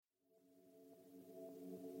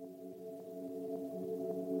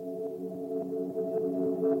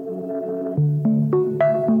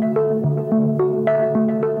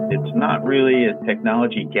really a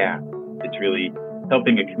technology gap. It's really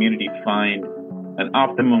helping a community find an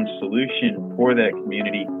optimum solution for that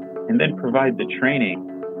community and then provide the training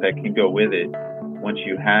that can go with it. Once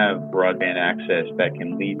you have broadband access, that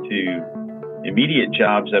can lead to immediate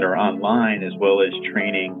jobs that are online as well as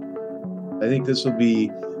training. I think this will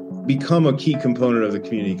become a key component of the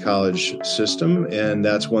community college system, and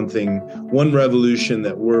that's one revolution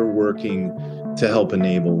that we're working to help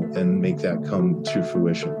enable and make that come to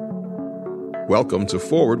fruition. Welcome to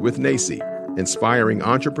Forward with NACCE, Inspiring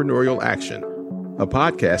Entrepreneurial Action, a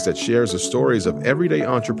podcast that shares the stories of everyday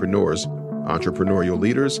entrepreneurs, entrepreneurial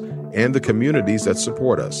leaders, and the communities that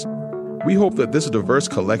support us. We hope that this diverse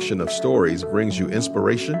collection of stories brings you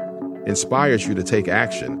inspiration, inspires you to take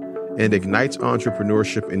action, and ignites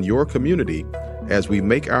entrepreneurship in your community as we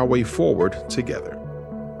make our way forward together.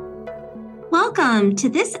 Welcome to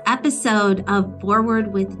this episode of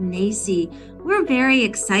Forward with NACCE. We're very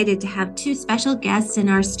excited to have two special guests in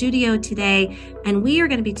our studio today, and we are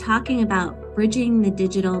going to be talking about bridging the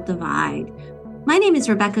digital divide. My name is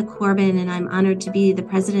Rebecca Corbin, and I'm honored to be the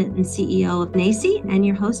president and CEO of NACCE and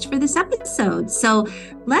your host for this episode. So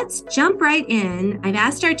let's jump right in. I've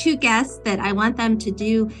asked our two guests that I want them to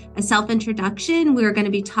do a self-introduction. We're going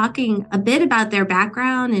to be talking a bit about their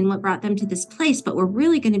background and what brought them to this place, but we're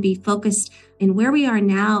really going to be focused in where we are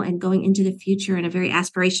now and going into the future in a very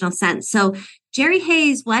aspirational sense. So Jerry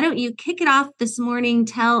Hayes, why don't you kick it off this morning?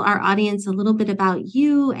 Tell our audience a little bit about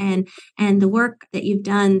you and the work that you've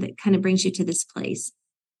done that kind of brings you to this place.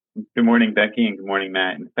 Good morning, Becky, and good morning,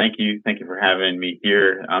 Matt. And thank you for having me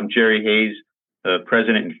here. I'm Jerry Hayes, the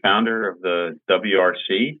president and founder of the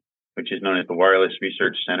WRC, which is known as the Wireless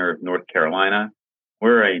Research Center of North Carolina.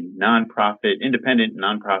 We're a independent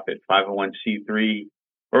nonprofit 501c3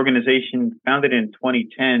 organization founded in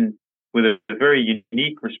 2010 with a very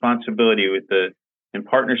unique responsibility in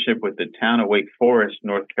partnership with the town of Wake Forest,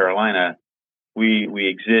 North Carolina. We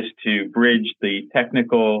exist to bridge the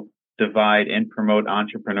technical divide and promote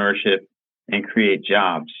entrepreneurship and create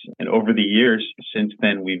jobs. And over the years since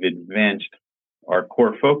then, we've advanced our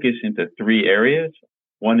core focus into three areas.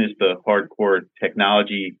 One is the hardcore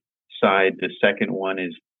technology side. The second one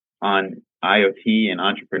is on IoT and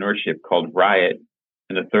entrepreneurship called Riot.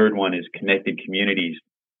 And the third one is connected communities,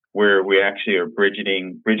 where we actually are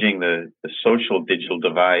bridging the social digital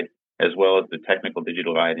divide as well as the technical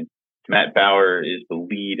digital divide. And Matt Bauer is the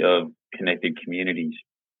lead of Connected Communities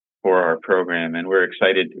for our program. And we're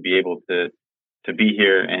excited to be able to be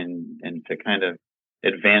here and to kind of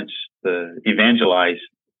evangelize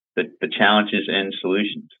the challenges and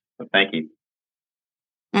solutions. So thank you.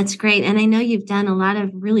 That's great. And I know you've done a lot of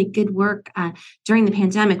really good work during the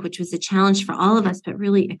pandemic, which was a challenge for all of us, but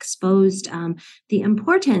really exposed the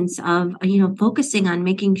importance of, focusing on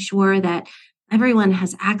making sure that everyone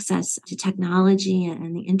has access to technology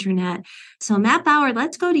and the internet. So Matt Bauer,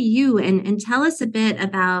 let's go to you and tell us a bit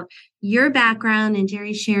about your background. And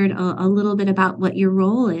Jerry shared a little bit about what your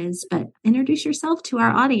role is, but introduce yourself to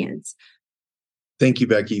our audience. Thank you,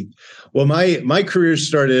 Becky. Well, my career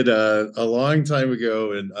started a long time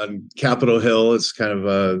ago on Capitol Hill. It's kind of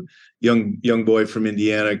a young boy from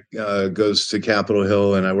Indiana goes to Capitol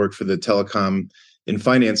Hill, and I work for the Telecom and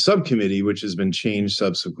Finance Subcommittee, which has been changed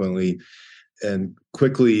subsequently, and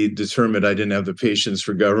quickly determined I didn't have the patience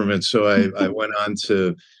for government. So I went on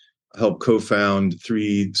to help co-found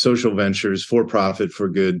three social ventures, for-profit, for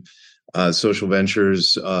good social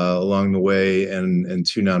ventures along the way, and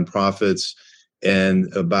two nonprofits.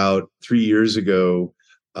 And about 3 years ago,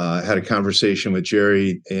 I had a conversation with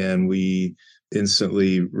Jerry, and we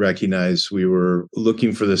instantly recognized we were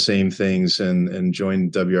looking for the same things and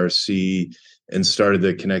joined WRC and started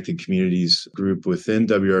the Connected Communities group within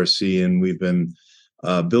WRC. And we've been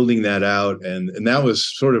building that out. And that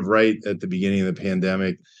was sort of right at the beginning of the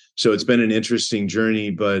pandemic. So it's been an interesting journey,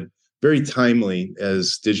 but very timely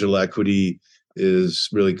as digital equity is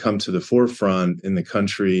really come to the forefront in the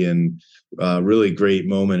country, and really great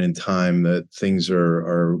moment in time that things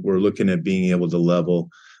we're looking at being able to level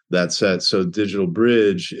that set. So Digital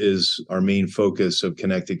Bridge is our main focus of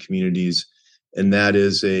Connected Communities, and that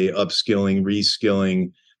is a upskilling,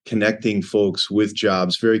 reskilling, connecting folks with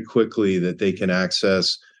jobs very quickly that they can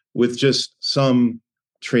access with just some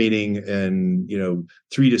training and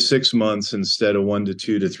 3 to 6 months instead of 1 to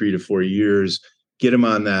 2 to 3 to 4 years. Get them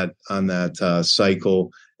on that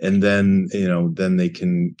cycle, and then they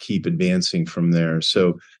can keep advancing from there.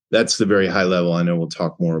 So that's the very high level. I know we'll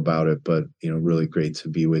talk more about it, but really great to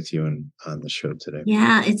be with you and on the show today.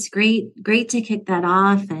 Yeah, it's great to kick that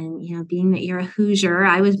off. And being that you're a Hoosier,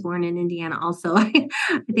 I was born in Indiana also. I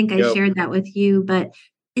think I shared that with you, but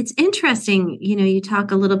It's interesting, you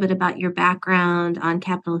talk a little bit about your background on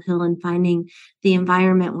Capitol Hill and finding the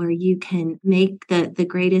environment where you can make the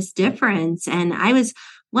greatest difference. And I was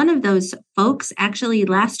one of those folks. Actually,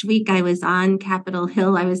 last week I was on Capitol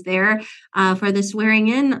Hill. I was there for the swearing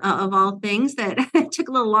in of all things that took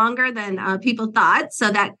a little longer than people thought.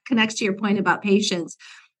 So that connects to your point about patience.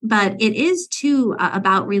 But it is too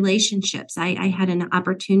about relationships. I had an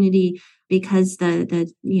opportunity because the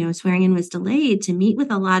swearing in was delayed to meet with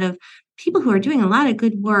a lot of people who are doing a lot of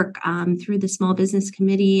good work through the Small Business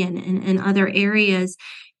Committee and other areas.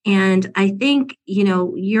 And I think,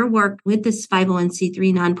 your work with this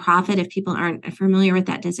 501c3 nonprofit, if people aren't familiar with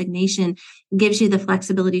that designation, gives you the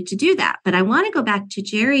flexibility to do that. But I want to go back to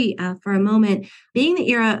Jerry for a moment, being that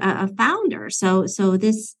you're a founder. So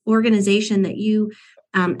this organization that you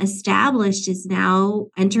established is now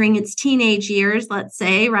entering its teenage years, let's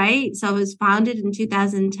say, right? So it was founded in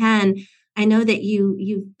 2010. I know that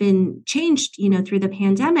you've been changed, through the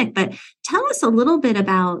pandemic, but tell us a little bit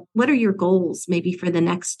about what are your goals maybe for the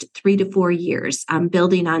next 3 to 4 years,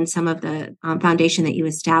 building on some of the foundation that you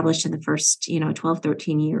established in the first, 12,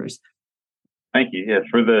 13 years. Thank you. Yeah,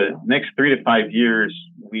 for the next 3 to 5 years,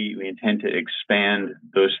 we intend to expand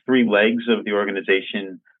those 3 legs of the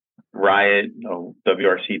organization: Riot,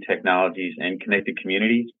 WRC Technologies, and Connected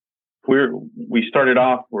Communities. We started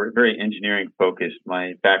off, we're very engineering focused.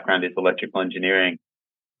 My background is electrical engineering.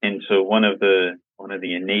 And so one of the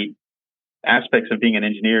innate aspects of being an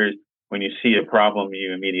engineer is when you see a problem,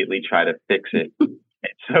 you immediately try to fix it.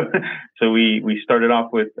 So we started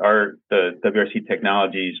off with the WRC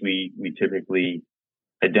Technologies. We typically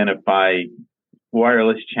identify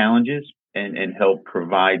wireless challenges and help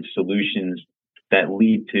provide solutions that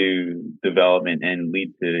lead to development and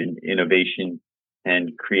lead to innovation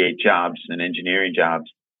and create jobs and engineering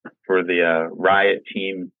jobs. For the Riot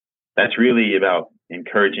team, that's really about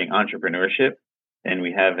encouraging entrepreneurship. And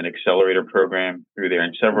we have an accelerator program through there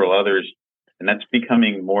and several others. And that's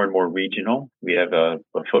becoming more and more regional. We have a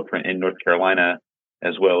footprint in North Carolina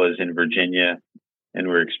as well as in Virginia, and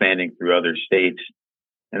we're expanding through other states.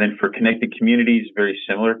 And then for Connected Communities, very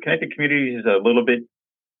similar. Connected Communities is a little bit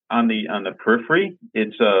on the periphery.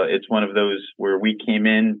 It's one of those where we came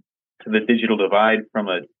in to the digital divide from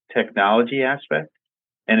a technology aspect,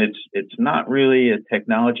 and it's not really a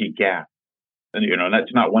technology gap. And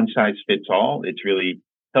that's not one size fits all. It's really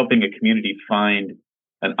helping a community find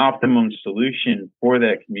an optimum solution for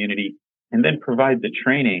that community, and then provide the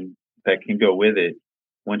training that can go with it.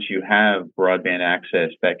 Once you have broadband access,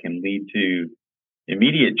 that can lead to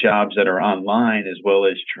immediate jobs that are online as well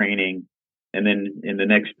as training. And then in the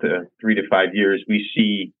next 3 to 5 years, we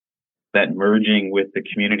see that merging with the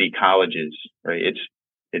community colleges, right?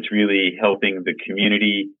 It's really helping the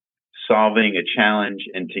community solving a challenge,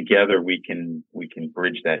 and together we can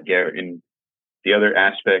bridge that gap. And the other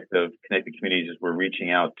aspect of Connected Communities is we're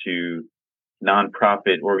reaching out to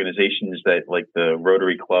nonprofit organizations that like the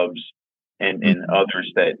Rotary clubs and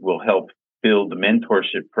others that will help build the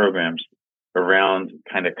mentorship programs around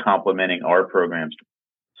kind of complementing our programs,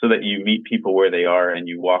 so that you meet people where they are and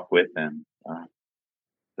you walk with them.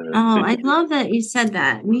 I love that you said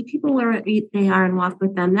that. Meet people where they are and walk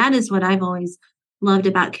with them. That is what I've always loved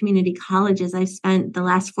about community colleges. I've spent the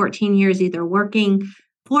last 14 years either working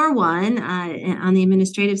for one on the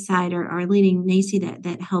administrative side or leading NACCE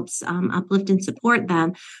that helps uplift and support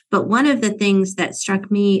them. But one of the things that struck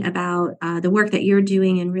me about the work that you're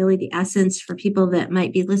doing, and really the essence for people that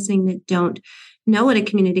might be listening that don't know what a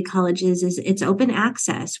community college is it's open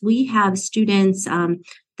access. We have students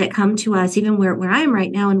that come to us, even where I am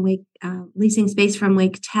right now in Wake, leasing space from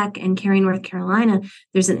Wake Tech and Cary, North Carolina.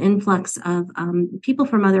 There's an influx of people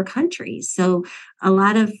from other countries. So a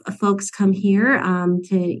lot of folks come here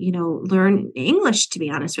to, learn English, to be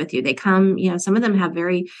honest with you. They come, some of them have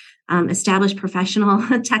very established professional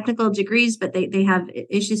technical degrees, but they have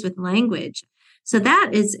issues with language. So that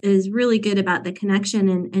is really good about the connection.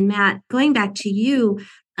 And Matt, going back to you,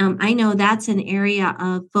 I know that's an area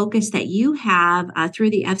of focus that you have through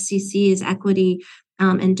the FCC's equity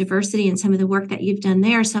and diversity and some of the work that you've done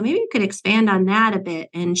there. So maybe you could expand on that a bit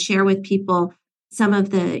and share with people some of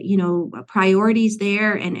the, priorities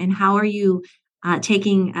there and how are you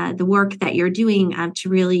taking the work that you're doing to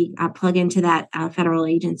really plug into that federal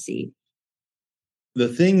agency. The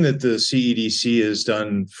thing that the CEDC has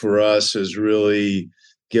done for us is really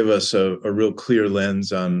give us a real clear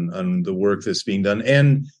lens on the work that's being done,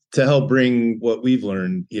 and to help bring what we've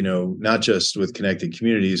learned, not just with Connected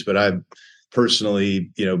Communities, but I've personally,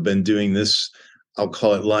 been doing this, I'll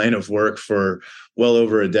call it line of work for well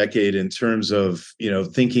over a decade in terms of,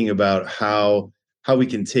 thinking about how we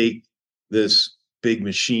can take this big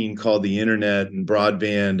machine called the internet and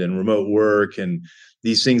broadband and remote work and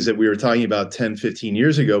these things that we were talking about 10, 15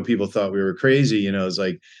 years ago. People thought we were crazy. It's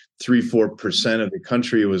like 3-4% of the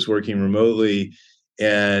country was working remotely.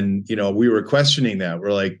 And, we were questioning that.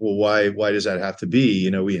 We're like, well, why does that have to be?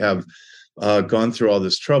 We have gone through all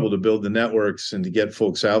this trouble to build the networks and to get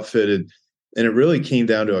folks outfitted. And it really came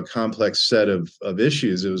down to a complex set of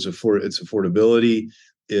issues. It's affordability,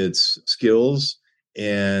 it's skills,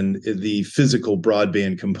 and the physical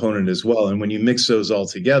broadband component as well. And when you mix those all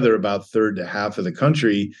together, about a third to half of the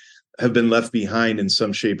country have been left behind in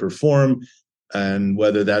some shape or form. And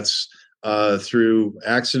whether that's through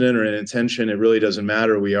accident or intention, it really doesn't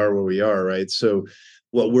matter. We are where we are, right? So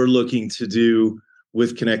what we're looking to do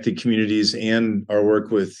with Connected Communities and our work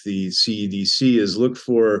with the CEDC is look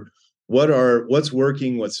for what's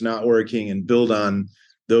working, what's not working, and build on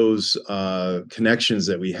those connections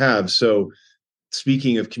that we have. So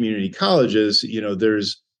speaking of community colleges,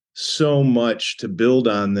 there's so much to build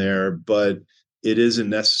on there, but it isn't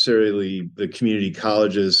necessarily the community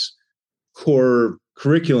college's core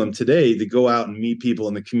curriculum today to go out and meet people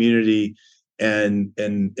in the community and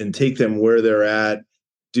take them where they're at,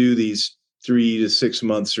 do these 3 to 6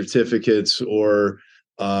 month certificates or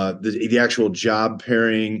the actual job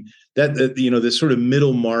pairing. This sort of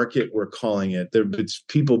middle market, we're calling it. It's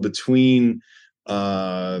people between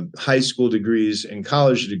high school degrees and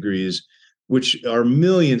college degrees, which are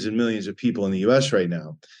millions and millions of people in the U.S. right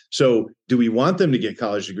now. So do we want them to get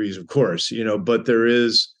college degrees? Of course, but there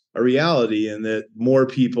is a reality in that more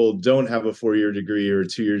people don't have a 4-year degree or a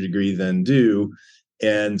 2-year degree than do.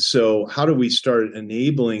 And so how do we start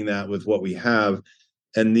enabling that with what we have?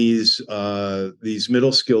 And these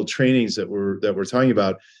middle skill trainings that we're talking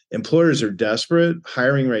about, employers are desperate.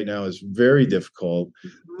 Hiring right now is very difficult.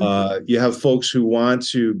 You have folks who want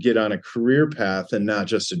to get on a career path and not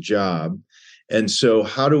just a job. And so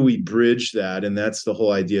how do we bridge that? And that's the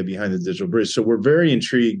whole idea behind the Digital Bridge. So we're very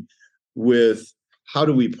intrigued with how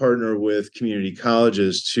do we partner with community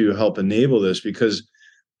colleges to help enable this, because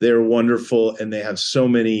they're wonderful and they have so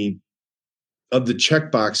many of the check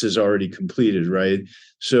boxes already completed, right?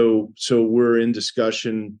 So we're in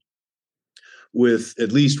discussion with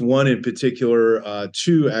at least one in particular,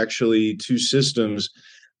 two systems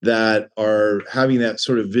that are having that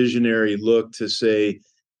sort of visionary look to say,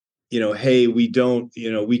 hey, we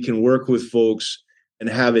can work with folks and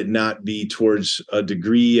have it not be towards a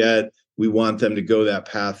degree yet. We want them to go that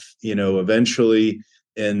path, eventually.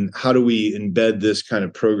 And how do we embed this kind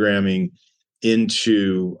of programming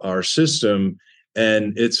into our system?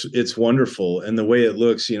 And it's wonderful. And the way it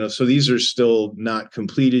looks, so these are still not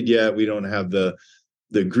completed yet. We don't have the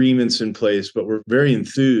agreements in place, but we're very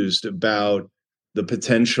enthused about the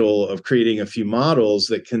potential of creating a few models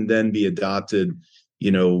that can then be adopted,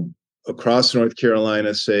 across North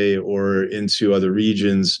Carolina, say, or into other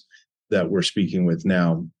regions that we're speaking with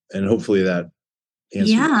now. And hopefully that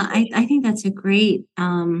answers. Yeah, I think that's a great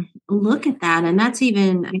look at that. And that's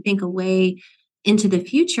even, I think, a way into the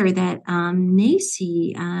future that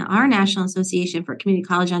NACCE, our National Association for Community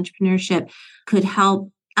College Entrepreneurship, could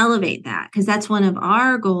help elevate that, because that's one of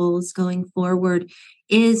our goals going forward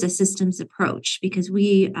is a systems approach, because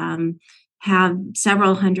we have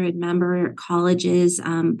several hundred member colleges,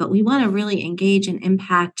 but we want to really engage and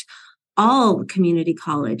impact all community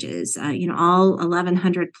colleges, all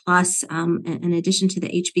 1,100 plus, in addition to the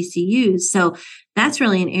HBCUs. So that's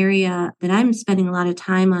really an area that I'm spending a lot of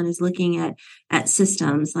time on, is looking at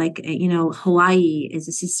systems like, Hawaii is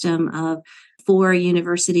a system of 4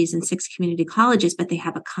 universities and 6 community colleges, but they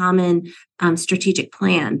have a common strategic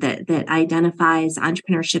plan that identifies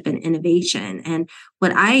entrepreneurship and innovation. And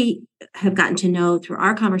what I have gotten to know through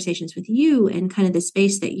our conversations with you and kind of the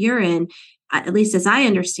space that you're in, at least as I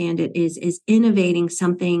understand it, is innovating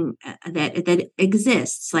something that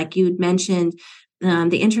exists. Like you'd mentioned,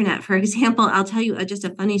 the internet, for example. I'll tell you just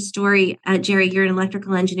a funny story. Jerry, you're an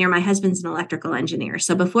electrical engineer. My husband's an electrical engineer.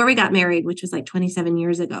 So before we got married, which was like 27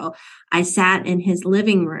 years ago, I sat in his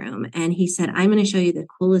living room and he said, I'm going to show you the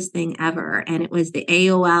coolest thing ever. And it was the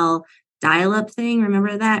AOL dial-up thing.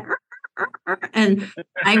 Remember that? And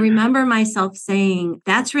I remember myself saying,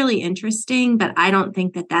 that's really interesting, but I don't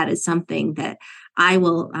think that is something that I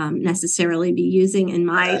will necessarily be using in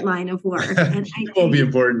my line of work. And I won't be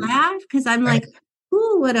important. Laugh because I'm like,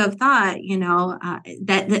 who would have thought,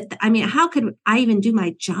 that I mean, how could I even do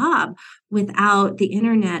my job without the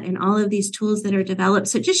internet and all of these tools that are developed?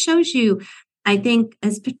 So it just shows you, I think,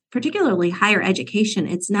 as particularly higher education,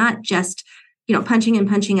 it's not just punching in,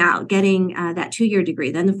 punching out, getting that 2-year degree,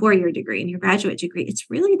 then the 4-year degree and your graduate degree. It's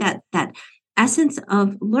really that essence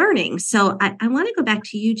of learning. So I want to go back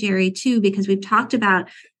to you, Jerry, too, because we've talked about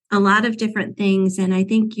a lot of different things. And I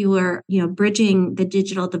think bridging the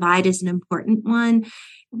digital divide is an important one.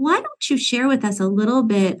 Why don't you share with us a little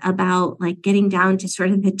bit about like getting down to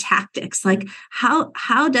sort of the tactics? Like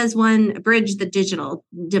how does one bridge the digital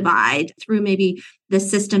divide through maybe the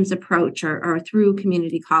systems approach or through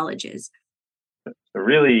community colleges? So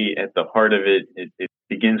really at the heart of it, it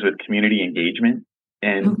begins with community engagement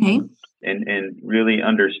and really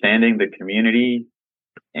understanding the community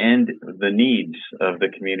and the needs of the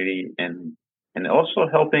community and also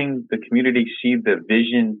helping the community see the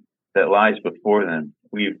vision that lies before them.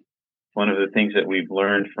 One of the things that we've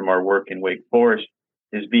learned from our work in Wake Forest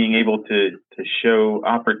is being able to show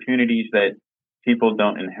opportunities that people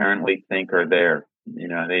don't inherently think are there.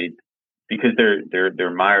 Because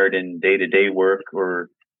they're mired in day-to-day work, or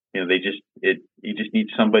you just need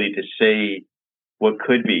somebody to say what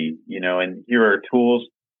could be, and here are tools.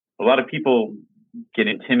 A lot of people get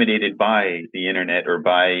intimidated by the internet or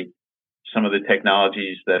by some of the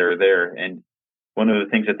technologies that are there. And one of the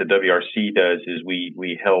things that the WRC does is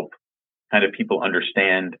we help kind of people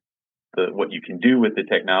understand what you can do with the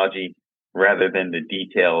technology rather than the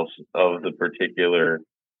details of the particular,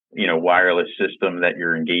 wireless system that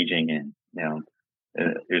you're engaging in.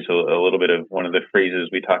 There's a little bit of one of the phrases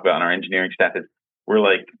we talk about in our engineering staff is we're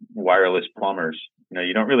like wireless plumbers.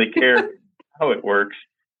 You don't really care how it works.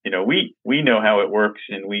 We know how it works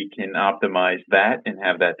and we can optimize that and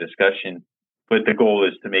have that discussion. But the goal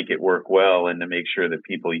is to make it work well and to make sure that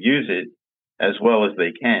people use it as well as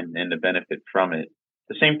they can and to benefit from it.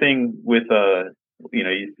 The same thing with,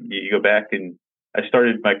 you go back and I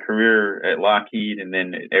started my career at Lockheed and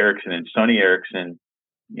then at Ericsson and Sony Ericsson,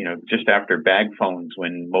 just after bag phones,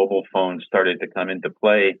 when mobile phones started to come into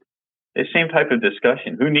play. The same type of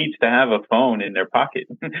discussion. Who needs to have a phone in their pocket,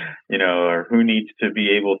 or who needs to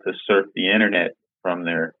be able to surf the internet from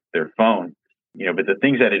their phone, but the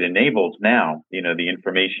things that it enables now, the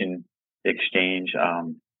information exchange.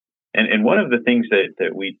 And one of the things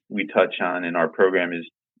that we touch on in our program is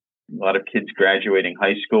a lot of kids graduating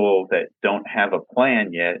high school that don't have a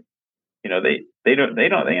plan yet. They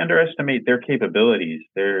underestimate their capabilities.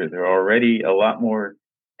 They're already a lot more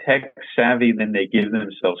tech savvy than they give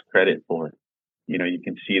themselves credit for. You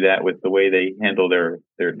can see that with the way they handle their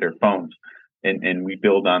phones, and we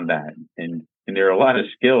build on that. And there are a lot of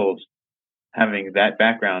skills having that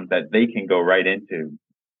background that they can go right into.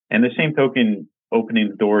 And the same token, opening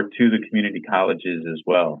the door to the community colleges as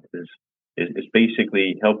well is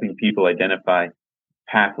basically helping people identify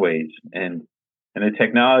pathways, and the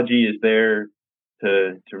technology is there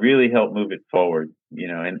to really help move it forward,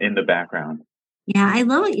 in the background. Yeah, I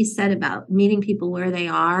love what you said about meeting people where they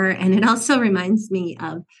are. And it also reminds me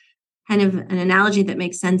of kind of an analogy that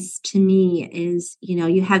makes sense to me is,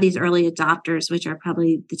 you have these early adopters, which are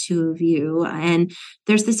probably the two of you. And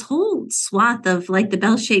there's this whole swath of like the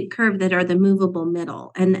bell-shaped curve that are the movable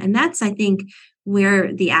middle. And that's, I think,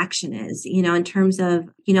 where the action is, in terms of,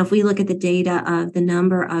 if we look at the data of the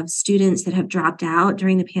number of students that have dropped out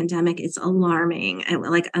during the pandemic, it's alarming,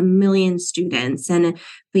 like 1 million students. And if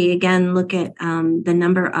we again look at the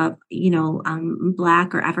number of,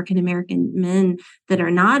 Black or African-American men that are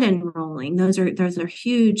not enrolling, those are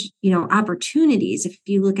huge, opportunities if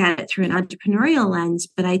you look at it through an entrepreneurial lens.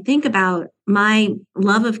 But I think about my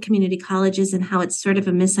love of community colleges and how it's sort of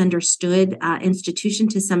a misunderstood institution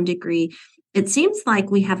to some degree. It seems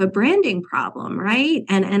like we have a branding problem, right?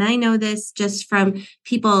 And I know this just from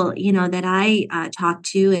people, that I talk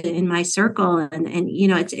to in my circle, and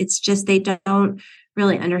it's just they don't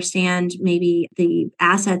really understand maybe the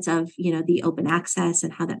assets of the open access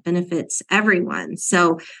and how that benefits everyone.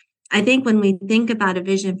 So I think when we think about a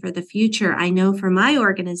vision for the future, I know for my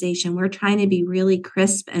organization, we're trying to be really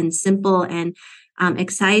crisp and simple and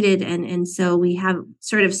excited. And so we have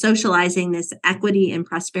sort of socializing this equity and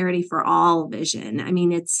prosperity for all vision. I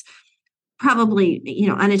mean, it's probably,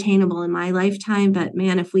 unattainable in my lifetime, but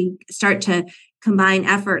man, if we start to combine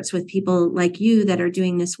efforts with people like you that are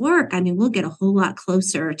doing this work, I mean, we'll get a whole lot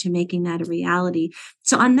closer to making that a reality.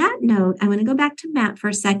 So on that note, I want to go back to Matt for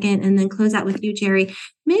a second and then close out with you, Jerry.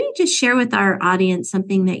 Maybe just share with our audience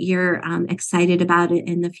something that you're excited about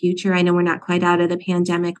in the future. I know we're not quite out of the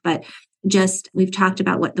pandemic, but we've talked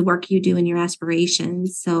about what the work you do and your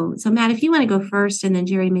aspirations. So Matt, if you want to go first, and then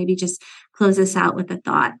Jerry, maybe just close us out with a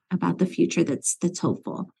thought about the future that's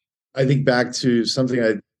hopeful. I think back to something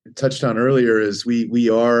I touched on earlier is we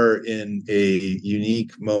are in a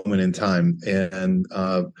unique moment in time, and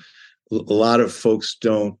a lot of folks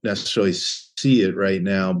don't necessarily see it right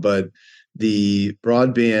now, but the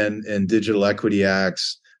Broadband and Digital Equity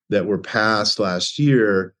Acts that were passed last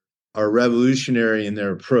year are revolutionary in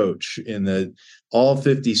their approach, in that all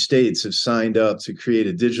 50 states have signed up to create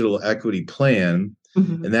a digital equity plan,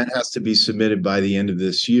 and that has to be submitted by the end of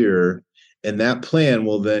this year. And that plan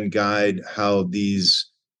will then guide how these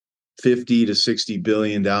 $50 to $60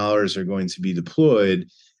 billion are going to be deployed.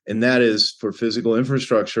 And that is for physical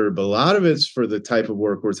infrastructure, but a lot of it's for the type of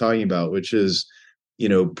work we're talking about, which is,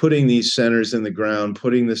 putting these centers in the ground,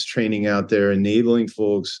 putting this training out there, enabling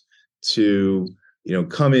folks to,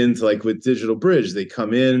 come in, like with Digital Bridge. They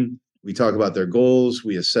come in, we talk about their goals,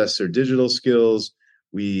 we assess their digital skills,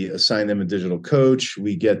 we assign them a digital coach,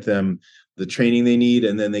 we get them the training they need,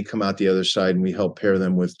 and then they come out the other side and we help pair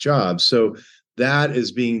them with jobs. So that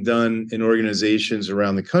is being done in organizations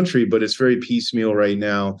around the country, but it's very piecemeal right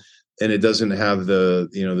now, and it doesn't have the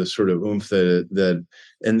the sort of oomph that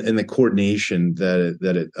and the coordination that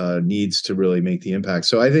it needs to really make the impact.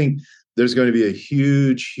 So I think there's going to be a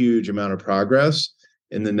huge amount of progress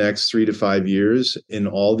in the next 3 to 5 years in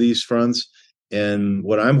all these fronts. And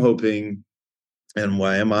what I'm hoping, and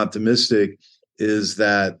why I'm optimistic, is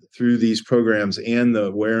that through these programs and the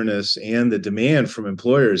awareness and the demand from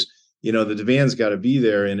employers, the demand's got to be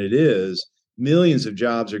there, and it is. Millions of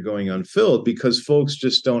jobs are going unfilled because folks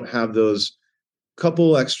just don't have those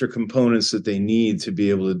couple extra components that they need to be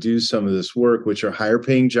able to do some of this work, which are higher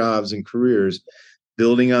paying jobs and careers,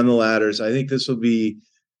 building on the ladders. I think this will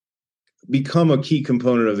become a key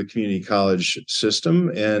component of the community college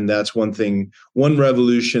system. And that's one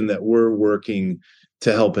revolution that we're working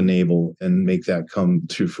to help enable and make that come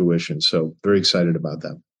to fruition. So very excited about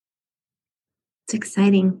that. It's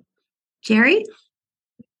exciting. Jerry?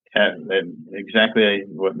 Yeah, exactly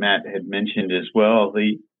what Matt had mentioned as well.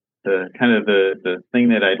 The kind of the thing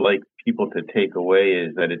that I'd like people to take away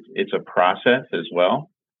is that it's a process as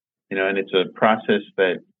well, and it's a process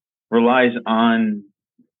that relies on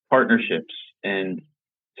partnerships and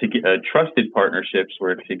trusted partnerships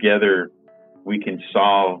where together we can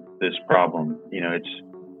solve this problem.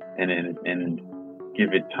 And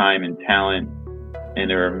give it time and talent, and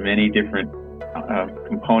there are many different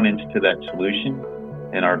components to that solution,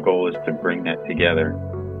 and our goal is to bring that together.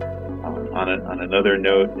 On another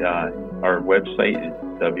note, our website is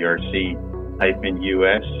wrc-us.org.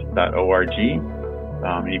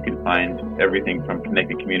 You can find everything from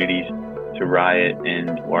Connected Communities to Riot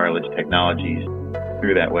and wireless technologies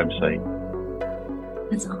through that website.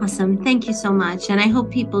 That's awesome. Thank you so much. And I hope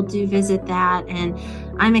people do visit that. And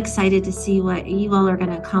I'm excited to see what you all are going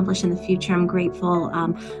to accomplish in the future. I'm grateful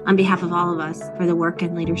on behalf of all of us for the work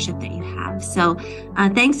and leadership that you have. So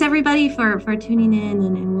thanks, everybody, for tuning in.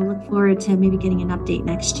 And we'll look forward to maybe getting an update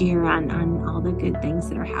next year on all the good things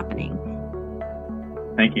that are happening.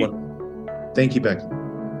 Thank you. Thank you, Becky.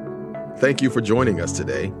 Thank you for joining us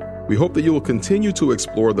today. We hope that you will continue to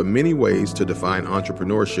explore the many ways to define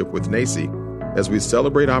entrepreneurship with NACCE as we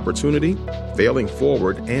celebrate opportunity, failing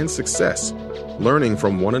forward, and success, learning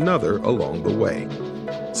from one another along the way.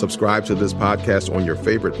 Subscribe to this podcast on your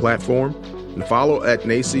favorite platform and follow at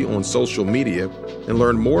NACCE on social media, and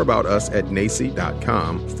learn more about us at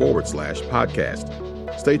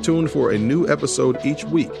nacce.com/podcast. Stay tuned for a new episode each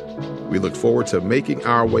week. We look forward to making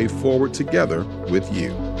our way forward together with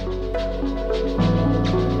you.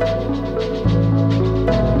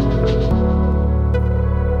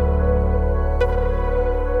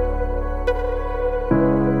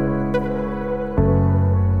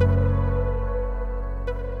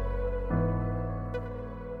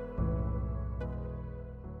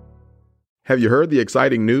 Have you heard the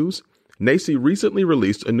exciting news? NACCE recently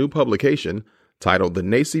released a new publication titled The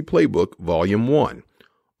NACCE Playbook Volume 1,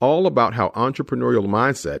 all about how entrepreneurial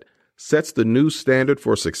mindset sets the new standard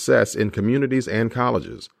for success in communities and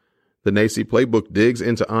colleges. The NACCE Playbook digs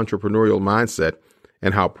into entrepreneurial mindset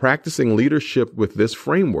and how practicing leadership with this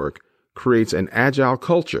framework creates an agile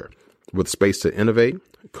culture with space to innovate,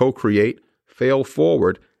 co-create, fail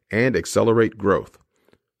forward, and accelerate growth.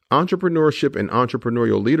 Entrepreneurship and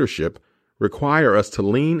entrepreneurial leadership require us to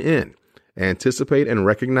lean in, anticipate and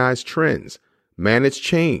recognize trends, manage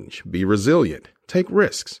change, be resilient, take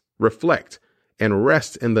risks, reflect, and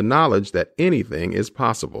rest in the knowledge that anything is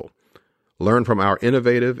possible. Learn from our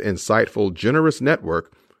innovative, insightful, generous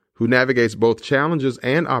network who navigates both challenges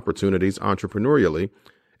and opportunities entrepreneurially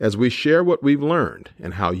as we share what we've learned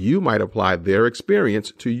and how you might apply their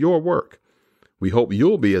experience to your work. We hope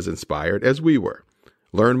you'll be as inspired as we were.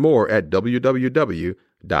 Learn more at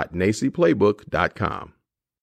www.nacceplaybook.com.